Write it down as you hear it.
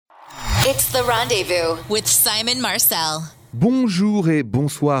It's The Rendezvous with Simon Marcel. Bonjour et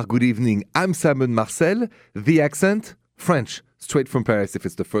bonsoir, good evening. I'm Simon Marcel. The accent? French, straight from Paris if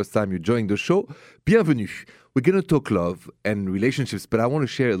it's the first time you're joining the show. Bienvenue. We're going to talk love and relationships, but I want to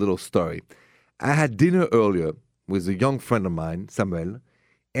share a little story. I had dinner earlier with a young friend of mine, Samuel,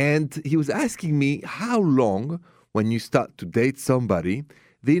 and he was asking me how long, when you start to date somebody,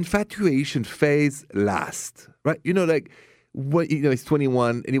 the infatuation phase lasts, right? He's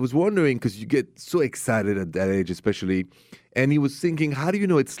 21, and he was wondering, because you get so excited at that age especially, and he was thinking, how do you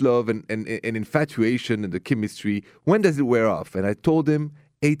know it's love and infatuation and the chemistry? When does it wear off? And I told him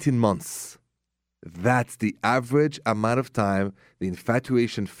 18 months. That's the average amount of time the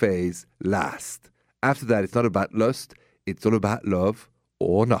infatuation phase lasts. After that, it's not about lust, it's all about love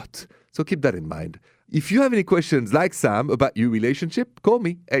or not. So keep that in mind. If you have any questions like Sam about your relationship, call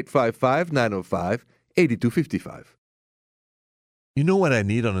me 855-905-8255. You know what I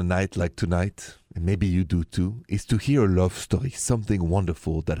need on a night like tonight, and maybe you do too, is to hear a love story, something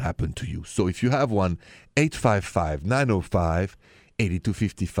wonderful that happened to you. So if you have one,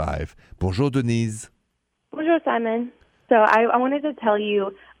 855-905-8255. Bonjour, Denise. Bonjour, Simon. So I wanted to tell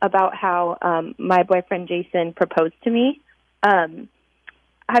you about how my boyfriend Jason proposed to me.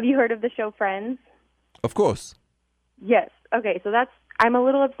 Have you heard of the show Friends? Of course. Yes. Okay, so I'm a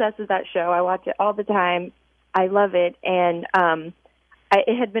little obsessed with that show. I watch it all the time. I love it, and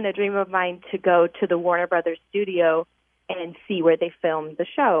it had been a dream of mine to go to the Warner Brothers studio and see where they filmed the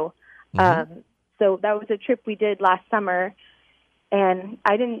show. Mm-hmm. So that was a trip we did last summer, and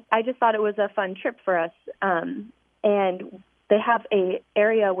I just thought it was a fun trip for us. And they have a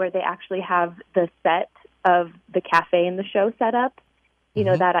area where they actually have the set of the cafe in the show set up, you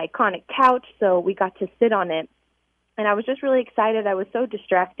know, that iconic couch. So we got to sit on it, and I was just really excited. I was so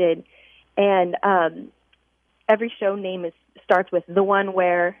distracted, and every show name starts with the one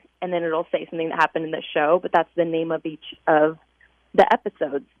where, and then it'll say something that happened in the show, but that's the name of each of the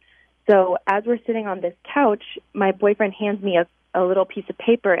episodes. So as we're sitting on this couch, my boyfriend hands me a little piece of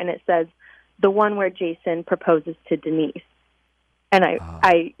paper, and it says, the one where Jason proposes to Denise. And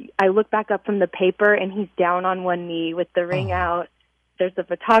I look back up from the paper, and he's down on one knee with the ring out. There's a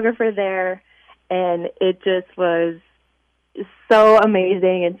photographer there, and it just was so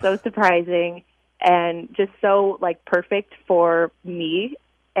amazing and so surprising and just so, like, perfect for me.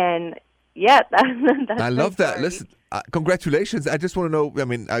 And, yeah, that's I love that. Listen, congratulations. I just want to know, I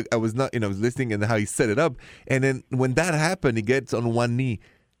mean, I was not, I was listening and how he set it up. And then when that happened, he gets on one knee.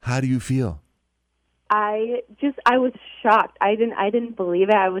 How do you feel? I was shocked. I didn't believe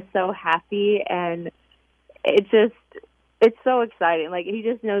it. I was so happy, and it's so exciting. Like, he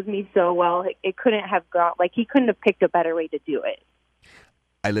just knows me so well. It couldn't have gone, like, he couldn't have picked a better way to do it.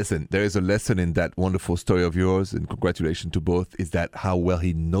 Listen, there is a lesson in that wonderful story of yours, and congratulations to both, is that how well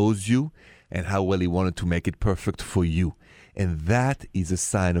he knows you and how well he wanted to make it perfect for you. And that is a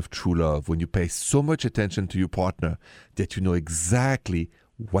sign of true love, when you pay so much attention to your partner that you know exactly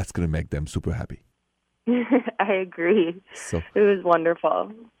what's going to make them super happy. I agree. So, it was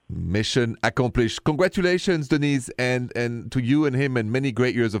wonderful. Mission accomplished. Congratulations, Denise, and to you and him, and many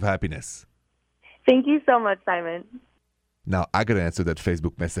great years of happiness. Thank you so much, Simon. Now, I got to answer that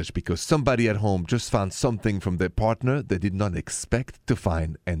Facebook message because somebody at home just found something from their partner they did not expect to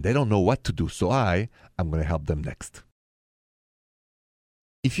find, and they don't know what to do. So I'm going to help them next.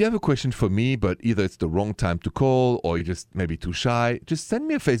 If you have a question for me, but either it's the wrong time to call or you're just maybe too shy, just send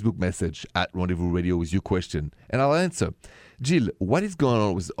me a Facebook message at Rendezvous Radio with your question, and I'll answer. Jill, what is going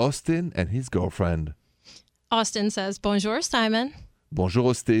on with Austin and his girlfriend? Austin says, Bonjour, Simon. Bonjour,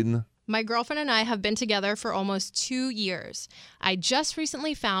 Austin. My girlfriend and I have been together for almost 2 years. I just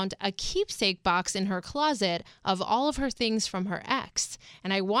recently found a keepsake box in her closet of all of her things from her ex,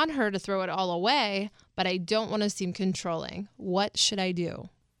 and I want her to throw it all away, but I don't want to seem controlling. What should I do?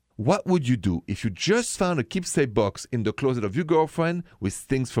 What would you do if you just found a keepsake box in the closet of your girlfriend with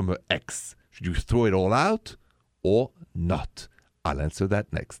things from her ex? Should you throw it all out or not? I'll answer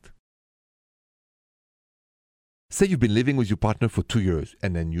that next. Say you've been living with your partner for 2 years,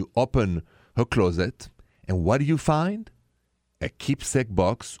 and then you open her closet, and what do you find? A keepsake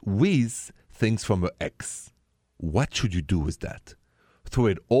box with things from her ex. What should you do with that? Throw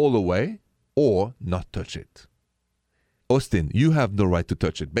it all away or not touch it? Austin, you have no right to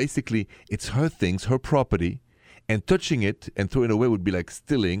touch it. Basically, it's her things, her property, and touching it and throwing it away would be like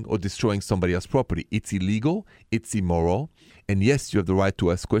stealing or destroying somebody else's property. It's illegal, it's immoral, and yes, you have the right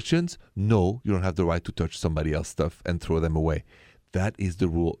to ask questions. No, you don't have the right to touch somebody else's stuff and throw them away. That is the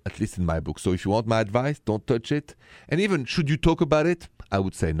rule, at least in my book. So if you want my advice, don't touch it. And even, should you talk about it? I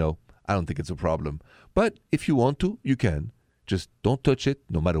would say no. I don't think it's a problem. But if you want to, you can. Just don't touch it,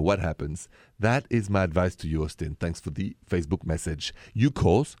 no matter what happens. That is my advice to you, Austin. Thanks for the Facebook message. You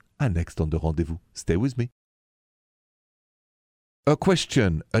calls are next on the rendezvous. Stay with me. A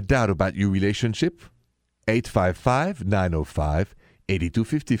question, a doubt about your relationship?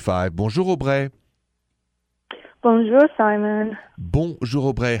 855-905-8255. Bonjour, Aubrey. Bonjour, Simon. Bonjour,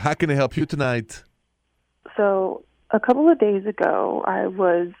 Aubrey. How can I help you tonight? So, a couple of days ago, I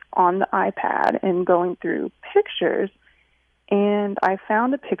was on the iPad and going through pictures, and I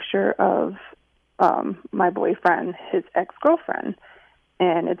found a picture of my boyfriend, his ex-girlfriend.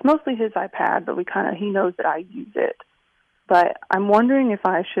 And it's mostly his iPad, but he knows that I use it. But I'm wondering if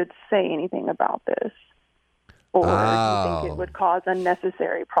I should say anything about this, or do you think it would cause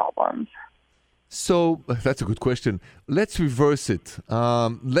unnecessary problems? So that's a good question. Let's reverse it.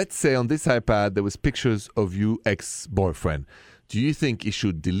 Let's say on this iPad there was pictures of you ex-boyfriend. Do you think he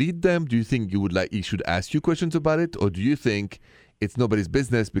should delete them? Do you think he should ask you questions about it? Or do you think it's nobody's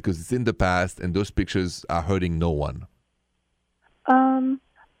business because it's in the past and those pictures are hurting no one?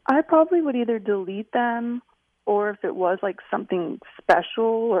 I probably would either delete them, or if it was like something special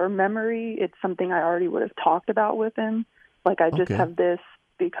or memory, it's something I already would have talked about with him. Like I just have this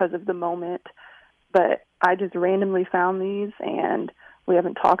because of the moment. But I just randomly found these, and we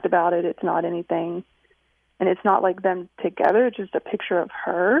haven't talked about it. It's not anything. And it's not like them together. It's just a picture of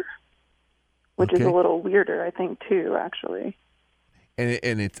her, which is a little weirder, I think, too, actually.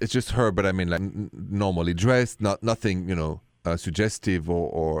 And it's just her, but I mean, like normally dressed, nothing, suggestive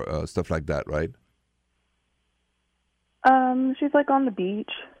or stuff like that, right? She's like on the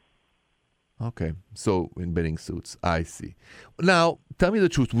beach. Okay, so in bathing suits, I see. Now, tell me the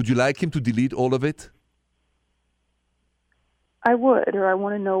truth. Would you like him to delete all of it? I would, or I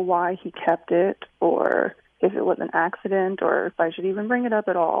want to know why he kept it, or if it was an accident, or if I should even bring it up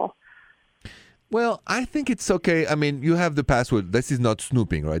at all. Well, I think it's okay. I mean, you have the password. This is not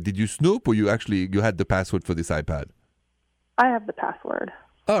snooping, right? Did you snoop, or you had the password for this iPad? I have the password.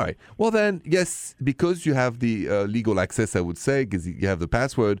 All right. Well, then, yes, because you have the legal access, I would say, because you have the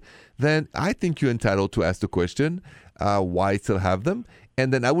password, then I think you're entitled to ask the question, why still have them?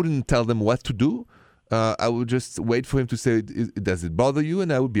 And then I wouldn't tell them what to do. I would just wait for him to say, does it bother you?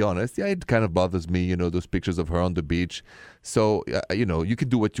 And I would be honest. Yeah, it kind of bothers me, those pictures of her on the beach. So, you can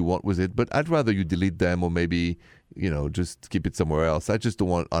do what you want with it, but I'd rather you delete them or maybe, just keep it somewhere else. I just don't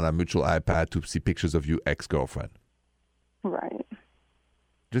want on our mutual iPad to see pictures of you ex-girlfriend. Right.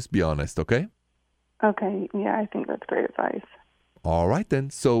 Just be honest, okay? Okay, yeah, I think that's great advice. All right, then.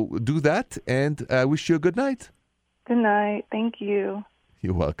 So do that, and I wish you a good night. Good night. Thank you.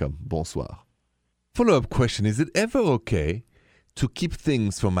 You're welcome. Bonsoir. Follow-up question. Is it ever okay to keep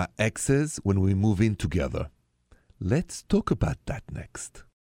things from our exes when we move in together? Let's talk about that next.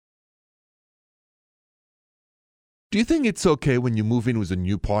 Do you think it's okay when you move in with a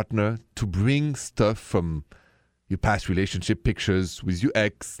new partner to bring stuff from your past relationship, pictures with your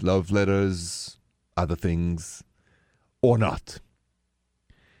ex, love letters, other things, or not?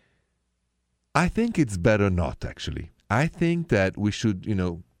 I think it's better not, actually. I think that we should,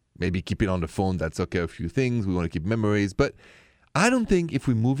 maybe keep it on the phone. That's okay, a few things. We want to keep memories. But I don't think if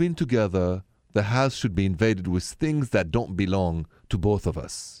we move in together, the house should be invaded with things that don't belong to both of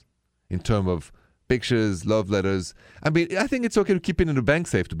us in terms of pictures, love letters. I mean, I think it's okay to keep it in the bank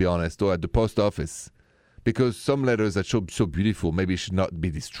safe, to be honest, or at the post office. Because some letters are so beautiful, maybe should not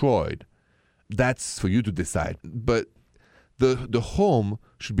be destroyed. That's for you to decide. But the home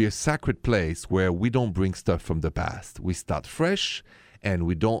should be a sacred place where we don't bring stuff from the past. We start fresh and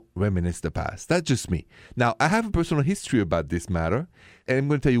we don't reminisce the past. That's just me. Now, I have a personal history about this matter, and I'm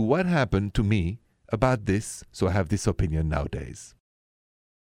going to tell you what happened to me about this, so I have this opinion nowadays.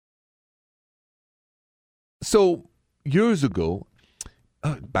 So, years ago,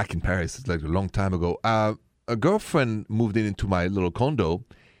 back in Paris, it's like a long time ago, a girlfriend moved into my little condo,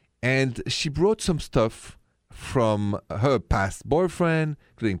 and she brought some stuff from her past boyfriend,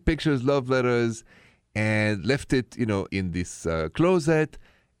 including pictures, love letters, and left it, in this closet.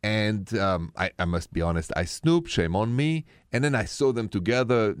 And I must be honest, I snooped, shame on me, and then I saw them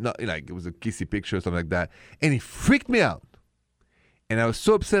together, not like it was a kissy picture or something like that, and it freaked me out. And I was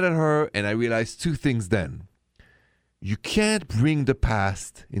so upset at her, and I realized two things then. You can't bring the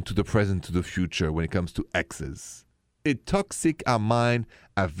past into the present to the future when it comes to exes. It toxic our mind,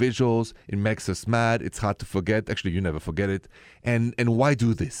 our visuals. It makes us mad. It's hard to forget. Actually, you never forget it. And why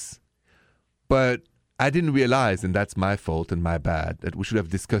do this? But I didn't realize, and that's my fault and my bad, that we should have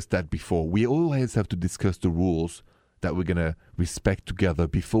discussed that before. We always have to discuss the rules that we're going to respect together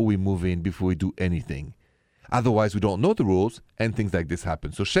before we move in, before we do anything. Otherwise, we don't know the rules and things like this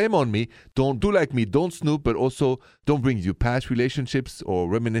happen. So shame on me. Don't do like me. Don't snoop, but also don't bring your past relationships or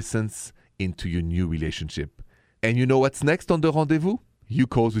reminiscence into your new relationship. And you know what's next on the rendezvous? You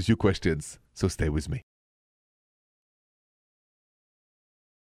calls with your questions. So stay with me.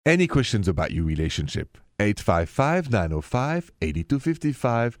 Any questions about your relationship?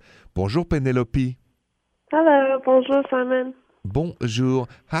 855-905-8255. Bonjour, Penelope. Hello, bonjour, Simon. Bonjour.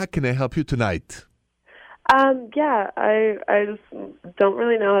 How can I help you tonight? I just don't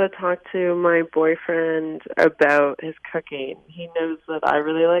really know how to talk to my boyfriend about his cooking. He knows that I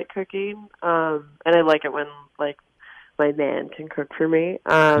really like cooking, and I like it when like my man can cook for me.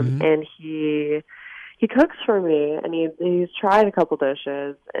 And he cooks for me, and he's tried a couple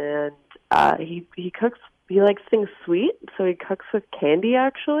dishes, and he cooks. He likes things sweet, so he cooks with candy.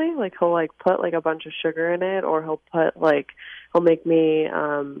 Actually, like he'll like put like a bunch of sugar in it, or he'll make me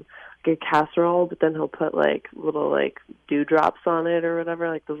a casserole, but then he'll put like little like dewdrops on it or whatever,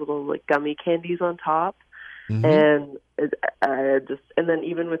 like those little like gummy candies on top. And and then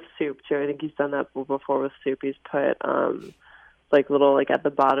even with soup too, I think he's done that before with soup. He's put like little like at the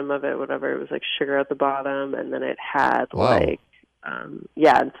bottom of it, whatever, it was like sugar at the bottom, and then it had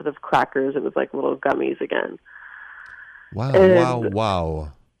instead of crackers, it was like little gummies again.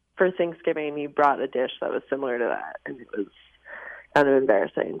 Wow. For Thanksgiving, he brought a dish that was similar to that, and it was kind of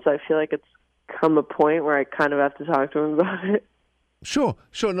embarrassing. So I feel like it's come a point where I kind of have to talk to him about it. Sure.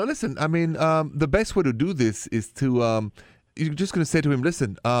 Now, listen, I mean, the best way to do this is to, you're just going to say to him,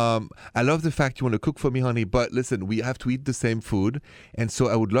 listen, I love the fact you want to cook for me, honey, but listen, we have to eat the same food, and so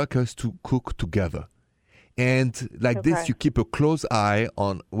I would like us to cook together. And like this, you keep a close eye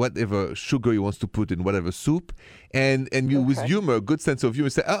on whatever sugar he wants to put in whatever soup, and you with humor, a good sense of humor,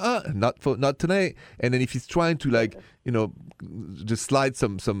 say, not tonight. And then if he's trying to just slide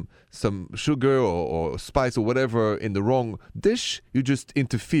some sugar or spice or whatever in the wrong dish, you just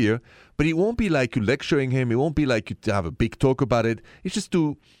interfere. But it won't be like you lecturing him. It won't be like you have a big talk about it. It's just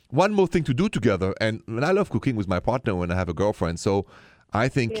one more thing to do together. And I love cooking with my partner when I have a girlfriend, so I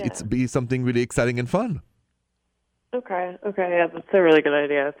think it's be something really exciting and fun. Okay, yeah, that's a really good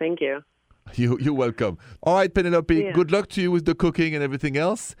idea. Thank you. You're welcome. All right, Penelope, good luck to you with the cooking and everything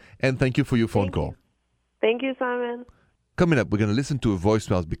else, and thank you for your phone call. Thank you, Simon. Coming up, we're going to listen to a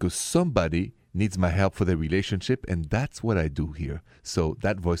voicemail because somebody needs my help for their relationship, and that's what I do here. So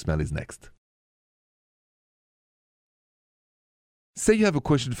that voicemail is next. Say you have a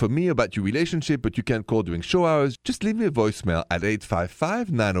question for me about your relationship, but you can't call during show hours, just leave me a voicemail at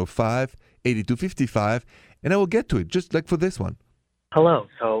 855-905-8255, and I will get to it, just like for this one. Hello.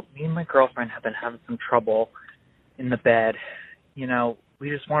 So me and my girlfriend have been having some trouble in the bed. You know,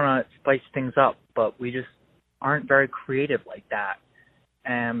 we just want to spice things up, but we just aren't very creative like that.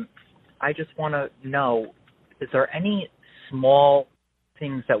 And I just want to know, is there any small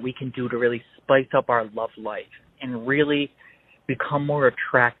things that we can do to really spice up our love life and really become more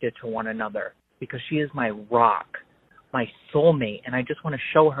attracted to one another? Because she is my rock, my soulmate, and I just want to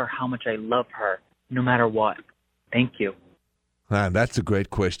show her how much I love her, no matter what. Thank you. That's a great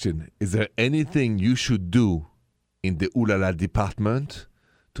question. Is there anything you should do in the Ooh La La department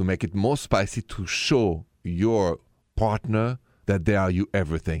to make it more spicy to show your partner that they are you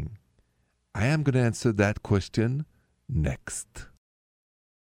everything? I am going to answer that question next.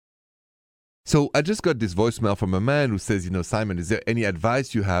 So I just got this voicemail from a man who says, Simon, is there any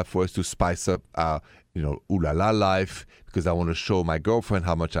advice you have for us to spice up our, Ooh La La life? Because I want to show my girlfriend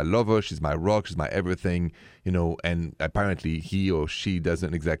how much I love her. She's my rock. She's my everything, and apparently he or she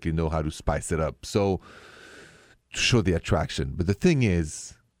doesn't exactly know how to spice it up. So to show the attraction. But the thing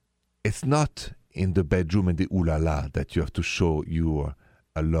is, it's not in the bedroom and the Ooh La La that you have to show your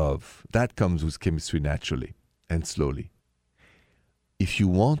love. That comes with chemistry naturally and slowly. If you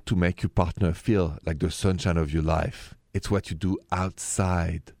want to make your partner feel like the sunshine of your life, it's what you do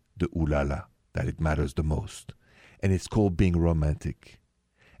outside the Ooh La La that it matters the most. And it's called being romantic.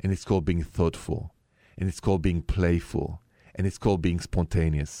 And it's called being thoughtful. And it's called being playful. And it's called being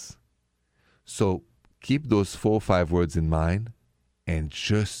spontaneous. So keep those 4 or 5 words in mind and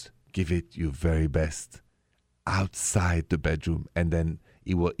just give it your very best outside the bedroom. And then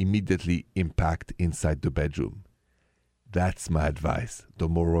it will immediately impact inside the bedroom. That's my advice. The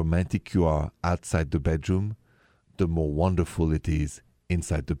more romantic you are outside the bedroom, the more wonderful it is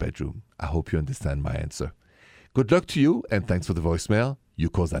inside the bedroom. I hope you understand my answer. Good luck to you, and thanks for the voicemail. Your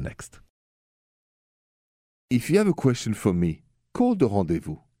calls are next. If you have a question for me, call the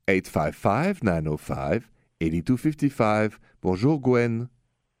rendezvous. 855-905-8255. Bonjour, Gwen.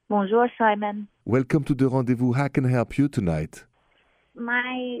 Bonjour, Simon. Welcome to the rendezvous. How can I help you tonight?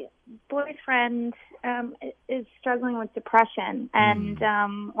 My boyfriend is struggling with depression, and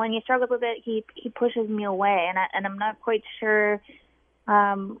when he struggles with it, he pushes me away, and I'm not quite sure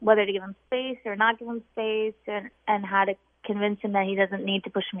whether to give him space or not give him space, and how to convince him that he doesn't need to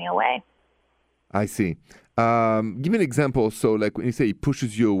push me away. I see. Give me an example. So, like when you say he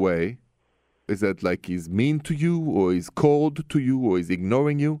pushes you away, is that like he's mean to you, or he's cold to you, or he's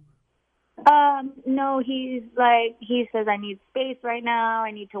ignoring you? No, he says I need space right now.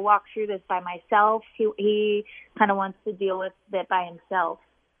 I need to walk through this by myself. He kind of wants to deal with it by himself.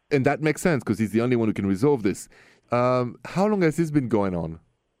 And that makes sense because he's the only one who can resolve this. How long has this been going on?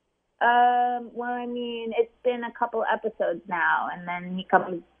 Well, I mean, it's been a couple episodes now, and then he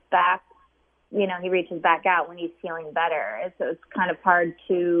comes back, he reaches back out when he's feeling better. So it's kind of hard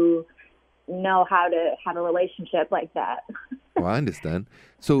to know how to have a relationship like that. Well, I understand.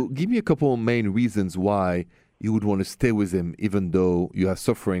 So give me a couple of main reasons why you would want to stay with him, even though you are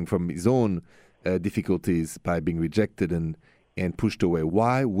suffering from his own difficulties by being rejected and pushed away.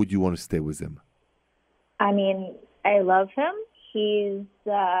 Why would you want to stay with him? I mean, I love him. He's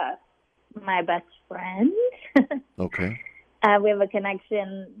my best friend. Okay. We have a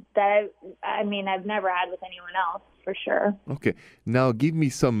connection that I've never had with anyone else, for sure. Okay. Now give me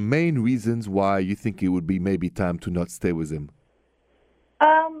some main reasons why you think it would be maybe time to not stay with him.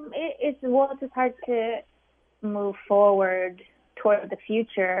 It's just hard to move forward toward the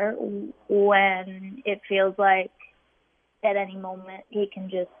future when it feels like at any moment he can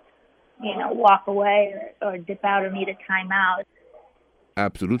just, walk away or dip out or need a timeout.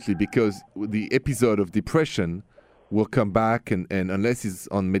 Absolutely, because the episode of depression will come back, and unless he's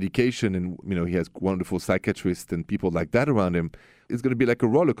on medication and he has wonderful psychiatrists and people like that around him, it's going to be like a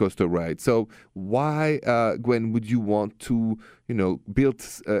roller coaster ride. So why, Gwen, would you want to build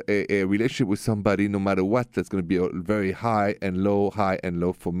a relationship with somebody no matter what that's going to be a very high and low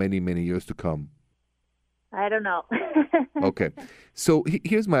for many, many years to come? I don't know. Okay, so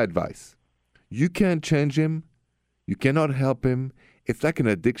here's my advice. You can't change him. You cannot help him. It's like an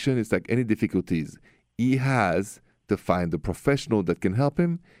addiction. It's like any difficulties. He has to find a professional that can help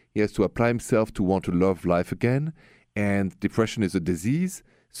him. He has to apply himself to want to love life again. And depression is a disease,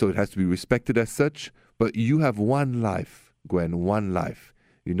 so it has to be respected as such. But you have one life, Gwen, one life.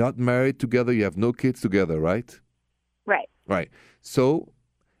 You're not married together. You have no kids together, right? Right. Right. So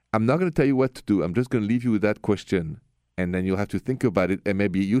I'm not going to tell you what to do. I'm just going to leave you with that question. And then you'll have to think about it and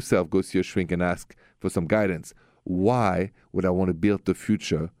maybe yourself go see your shrink and ask for some guidance. Why would I want to build the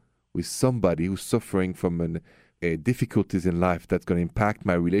future with somebody who's suffering from difficulties in life that's going to impact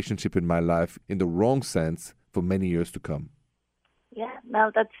my relationship in my life in the wrong sense for many years to come? Yeah,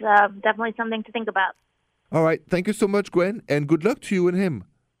 no, that's definitely something to think about. All right. Thank you so much, Gwen, and good luck to you and him.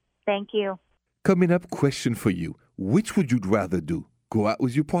 Thank you. Coming up, question for you. Which would you rather do? Go out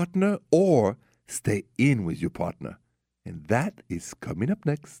with your partner or stay in with your partner? And that is coming up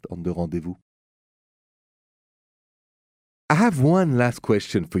next on The Rendezvous. I have one last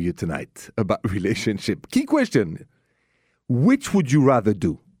question for you tonight about relationship. Key question. Which would you rather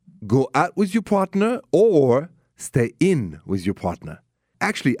do? Go out with your partner or stay in with your partner?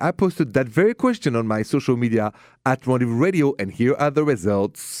 Actually, I posted that very question on my social media at Rendezvous Radio, and here are the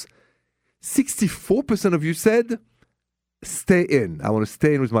results. 64% of you said, stay in. I want to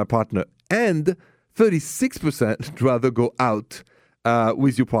stay in with my partner. And 36% rather go out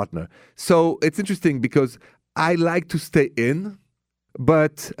with your partner. So it's interesting because I like to stay in,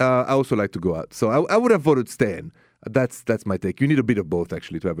 but I also like to go out. So I would have voted stay in. That's my take. You need a bit of both,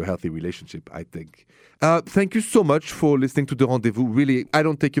 actually, to have a healthy relationship, I think. Thank you so much for listening to The Rendezvous. Really, I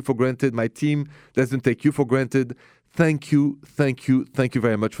don't take you for granted. My team doesn't take you for granted. Thank you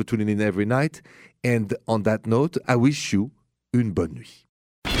very much for tuning in every night. And on that note, I wish you une bonne nuit.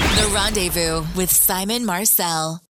 The Rendezvous with Simon Marcel.